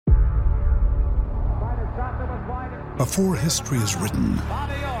Before history is written,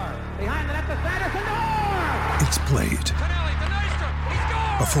 it's played.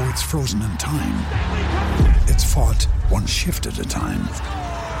 Before it's frozen in time, it's fought one shift at a time.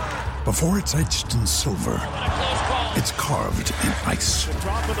 Before it's etched in silver, it's carved in ice.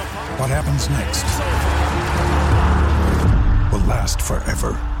 What happens next will last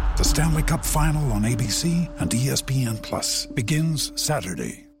forever. The Stanley Cup Final on ABC and ESPN Plus begins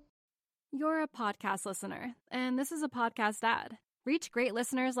Saturday. You're a podcast listener, and this is a podcast ad. Reach great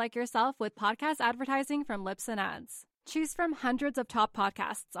listeners like yourself with podcast advertising from Lips and Ads. Choose from hundreds of top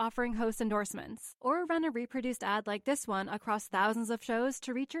podcasts offering host endorsements, or run a reproduced ad like this one across thousands of shows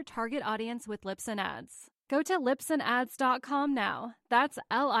to reach your target audience with Lips and Ads. Go to lipsandads.com now. That's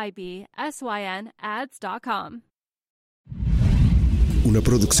LIBSYN ads.com. Una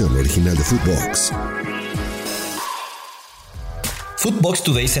producción original de Footbox. Footbox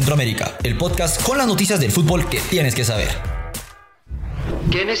Today Centroamérica, el podcast con las noticias del fútbol que tienes que saber.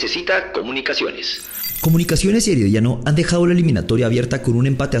 ¿Qué necesita Comunicaciones? Comunicaciones y Herediano han dejado la eliminatoria abierta con un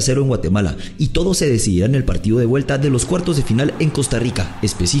empate a 0 en Guatemala y todo se decidirá en el partido de vuelta de los cuartos de final en Costa Rica,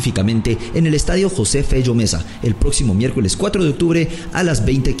 específicamente en el estadio José Fello Mesa, el próximo miércoles 4 de octubre a las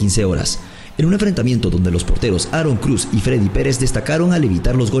 20:15 horas. En un enfrentamiento donde los porteros Aaron Cruz y Freddy Pérez destacaron al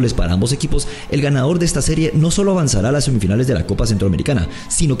evitar los goles para ambos equipos, el ganador de esta serie no solo avanzará a las semifinales de la Copa Centroamericana,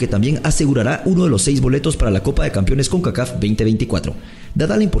 sino que también asegurará uno de los 6 boletos para la Copa de Campeones CONCACAF 2024.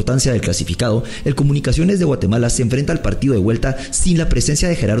 Dada la importancia del clasificado, el Comunicaciones de Guatemala se enfrenta al partido de vuelta sin la presencia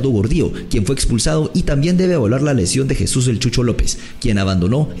de Gerardo Gordillo, quien fue expulsado, y también debe evaluar la lesión de Jesús El Chucho López, quien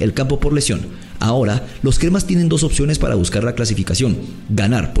abandonó el campo por lesión. Ahora, los cremas tienen 2 opciones para buscar la clasificación: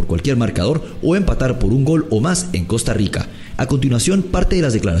 ganar por cualquier marcador o empatar por un gol o más en Costa Rica. A continuación, parte de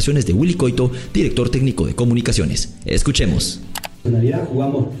las declaraciones de Willy Coito, director técnico de Comunicaciones. Escuchemos. En realidad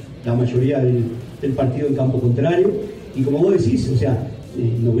jugamos la mayoría del partido en campo contrario y, como vos decís,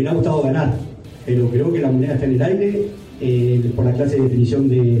 nos hubiera gustado ganar, pero creo que la moneda está en el aire. Por la clase de definición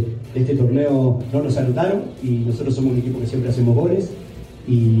de este torneo no nos anotaron y nosotros somos un equipo que siempre hacemos goles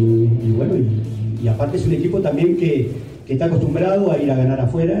y aparte es un equipo también que está acostumbrado a ir a ganar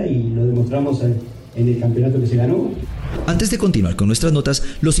afuera, y lo demostramos en el campeonato que se ganó. Antes de continuar con nuestras notas,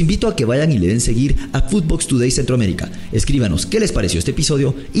 los invito a que vayan y le den seguir a Footbox Today Centroamérica. Escríbanos qué les pareció este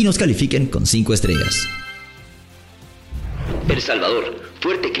episodio y nos califiquen con 5 estrellas. El Salvador,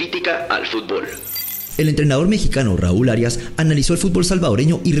 fuerte crítica al fútbol. El entrenador mexicano Raúl Arias analizó el fútbol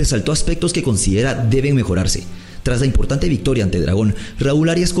salvadoreño y resaltó aspectos que considera deben mejorarse. Tras la importante victoria ante Dragón, Raúl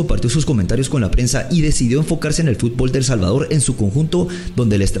Arias compartió sus comentarios con la prensa y decidió enfocarse en el fútbol del Salvador en su conjunto,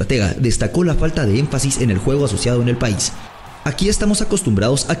 donde el estratega destacó la falta de énfasis en el juego asociado en el país. Aquí estamos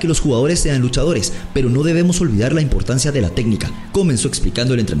acostumbrados a que los jugadores sean luchadores, pero no debemos olvidar la importancia de la técnica, comenzó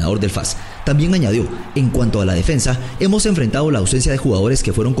explicando el entrenador del FAS. También añadió: en cuanto a la defensa, hemos enfrentado la ausencia de jugadores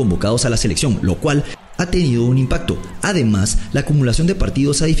que fueron convocados a la selección, lo cual ha tenido un impacto. Además, la acumulación de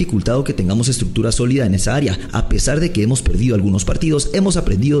partidos ha dificultado que tengamos estructura sólida en esa área. A pesar de que hemos perdido algunos partidos, hemos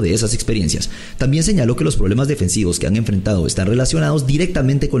aprendido de esas experiencias. También señaló que los problemas defensivos que han enfrentado están relacionados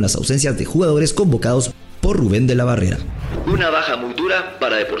directamente con las ausencias de jugadores convocados por Rubén de la Barrera. Una baja muy dura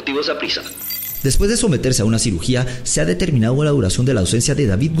para Deportivo Saprissa. Después de someterse a una cirugía, se ha determinado la duración de la ausencia de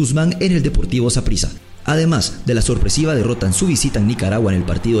David Guzmán en el Deportivo Saprissa. Además de la sorpresiva derrota en su visita en Nicaragua en el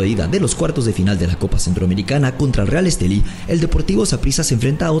partido de ida de los cuartos de final de la Copa Centroamericana contra el Real Estelí, el Deportivo Saprissa se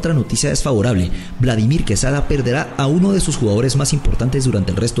enfrenta a otra noticia desfavorable. Vladimir Quesada perderá a uno de sus jugadores más importantes durante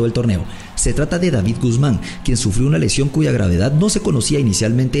el resto del torneo. Se trata de David Guzmán, quien sufrió una lesión cuya gravedad no se conocía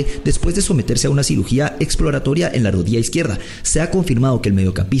inicialmente después de someterse a una cirugía exploratoria en la rodilla izquierda. Se ha confirmado que el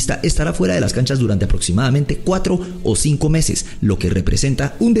mediocampista estará fuera de las canchas durante aproximadamente 4 o 5 meses, lo que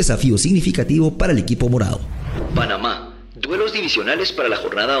representa un desafío significativo para el equipo morado. Panamá, duelos divisionales para la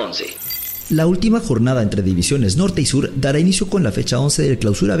jornada 11. La última jornada entre divisiones norte y sur dará inicio con la fecha 11 del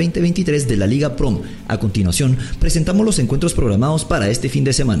Clausura 2023 de la Liga Prom. A continuación, presentamos los encuentros programados para este fin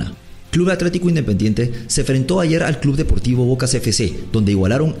de semana. Club Atlético Independiente se enfrentó ayer al Club Deportivo Bocas FC, donde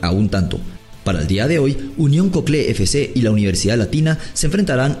igualaron a un tanto. Para el día de hoy, Unión Coclé FC y la Universidad Latina se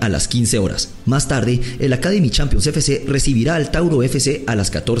enfrentarán a las 15 horas. Más tarde, el Academy Champions FC recibirá al Tauro FC a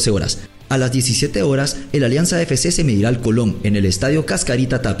las 14 horas. A las 17 horas, el Alianza FC se medirá al Colón en el Estadio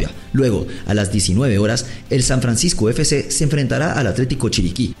Cascarita Tapia. Luego, a las 19 horas, el San Francisco FC se enfrentará al Atlético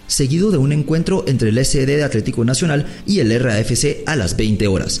Chiriquí, seguido de un encuentro entre el SD de Atlético Nacional y el RAFC a las 20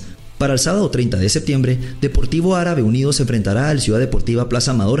 horas. Para el sábado 30 de septiembre, Deportivo Árabe Unido se enfrentará al Ciudad Deportiva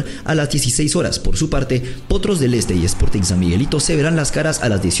Plaza Amador a las 16 horas. Por su parte, Potros del Este y Sporting San Miguelito se verán las caras a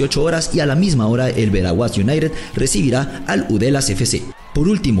las 18 horas y a la misma hora el Veraguas United recibirá al Udelas FC. Por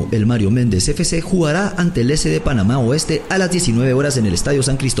último, el Mario Méndez FC jugará ante el SD Panamá Oeste a las 19 horas en el Estadio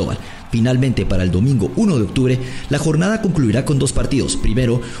San Cristóbal. Finalmente, para el domingo 1 de octubre, la jornada concluirá con 2 partidos.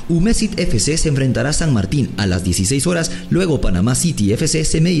 Primero, Umesit FC se enfrentará a San Martín a las 16 horas, luego Panamá City FC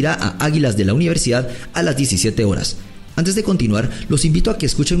se medirá a Águilas de la Universidad a las 17 horas. Antes de continuar, los invito a que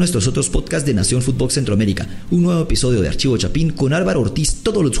escuchen nuestros otros podcasts de Nación Fútbol Centroamérica, un nuevo episodio de Archivo Chapín con Álvaro Ortiz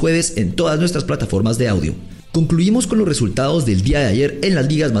todos los jueves en todas nuestras plataformas de audio. Concluimos con los resultados del día de ayer en las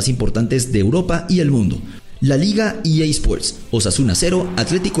ligas más importantes de Europa y el mundo. La Liga EA Sports, Osasuna 0,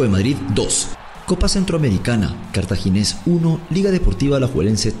 Atlético de Madrid 2. Copa Centroamericana, Cartaginés 1, Liga Deportiva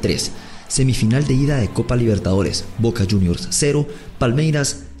Alajuelense 3. Semifinal de ida de Copa Libertadores, Boca Juniors 0,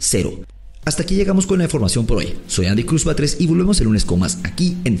 Palmeiras 0. Hasta aquí llegamos con la información por hoy. Soy Andy Cruz Batres y volvemos el lunes con más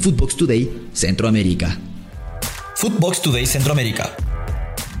aquí en Footbox Today Centroamérica. Footbox Today Centroamérica.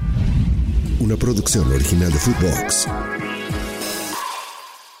 Una producción original de Footbox.